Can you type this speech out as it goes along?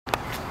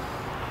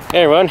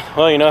Hey everyone,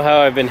 well you know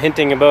how I've been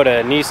hinting about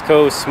an East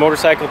Coast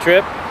motorcycle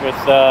trip with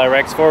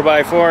Rex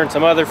 4x4 and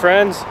some other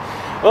friends.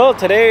 Well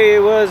today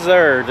was,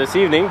 or this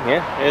evening,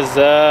 is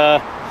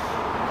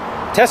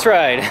test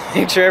ride.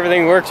 Make sure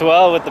everything works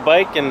well with the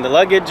bike and the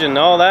luggage and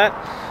all that.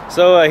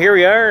 So here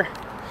we are,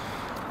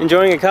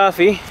 enjoying a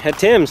coffee at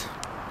Tim's.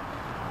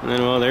 And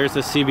then well there's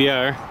the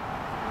CBR,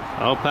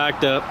 all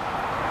packed up.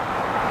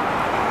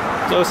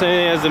 So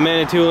same as the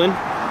Manitoulin.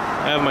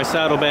 I have my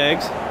saddle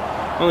bags.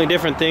 Only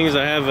different things,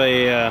 I have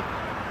a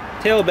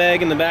tail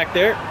bag in the back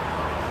there.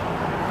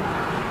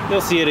 You'll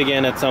see it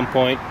again at some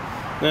point.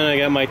 Then I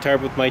got my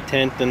tarp with my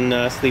tent and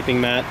sleeping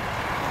mat.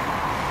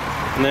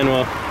 And then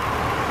well,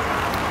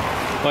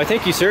 I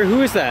thank you sir,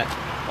 who is that?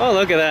 Oh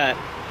look at that,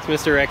 it's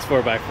Mr. Rex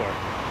 4x4.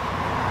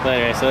 But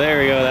anyway, so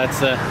there we go, that's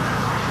the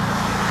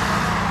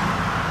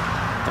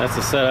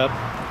setup.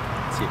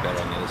 Let's see it better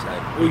on the other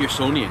side. Oh, you're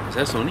Sony, is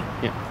that Sony?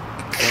 Yeah,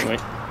 oh,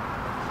 wait.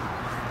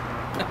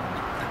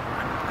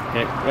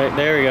 Okay, right,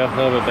 there we go, a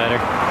little bit better.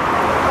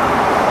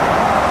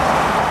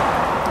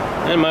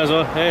 And might as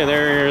well, hey,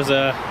 there's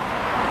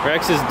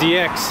Rex's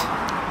DX.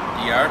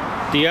 DR?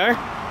 DR?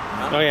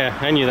 Huh? Oh yeah,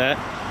 I knew that.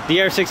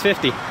 DR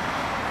 650.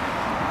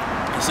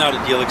 It's not a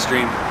Deal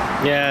Extreme.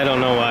 Yeah, I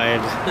don't know why.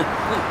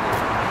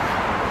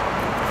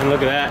 And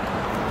look at that.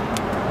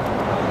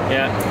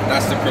 Yeah.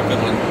 That's the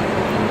crooked one.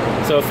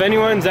 So if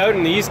anyone's out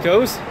in the East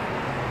Coast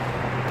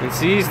and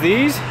sees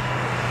these,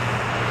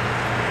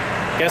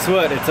 guess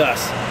what? It's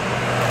us.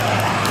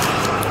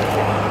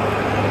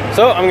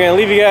 So I'm going to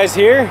leave you guys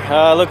here.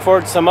 Look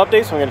forward to some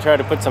updates. We're going to try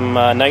to put some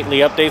nightly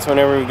updates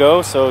whenever we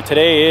go. So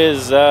today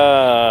is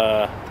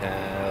the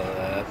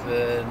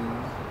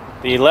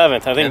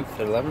 11th, I think. 10th,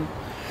 11th?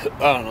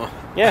 I don't know.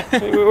 Yeah, I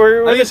think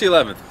it's the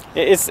 11th.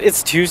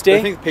 It's Tuesday.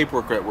 I think the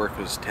paperwork at work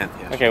was 10th.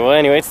 Yes. Okay, well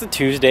anyway, it's the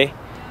Tuesday,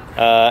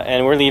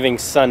 and we're leaving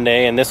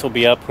Sunday, and this will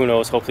be up. Who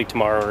knows? Hopefully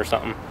tomorrow or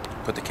something.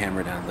 Put the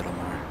camera down a little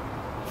more.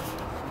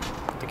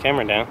 Put the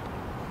camera down.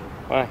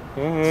 Why?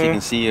 So you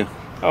can see you.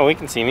 Oh, we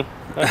can see me.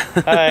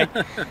 Hi.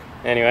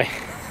 Anyway,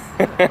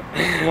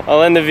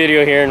 I'll end the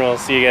video here and we'll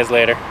see you guys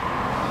later.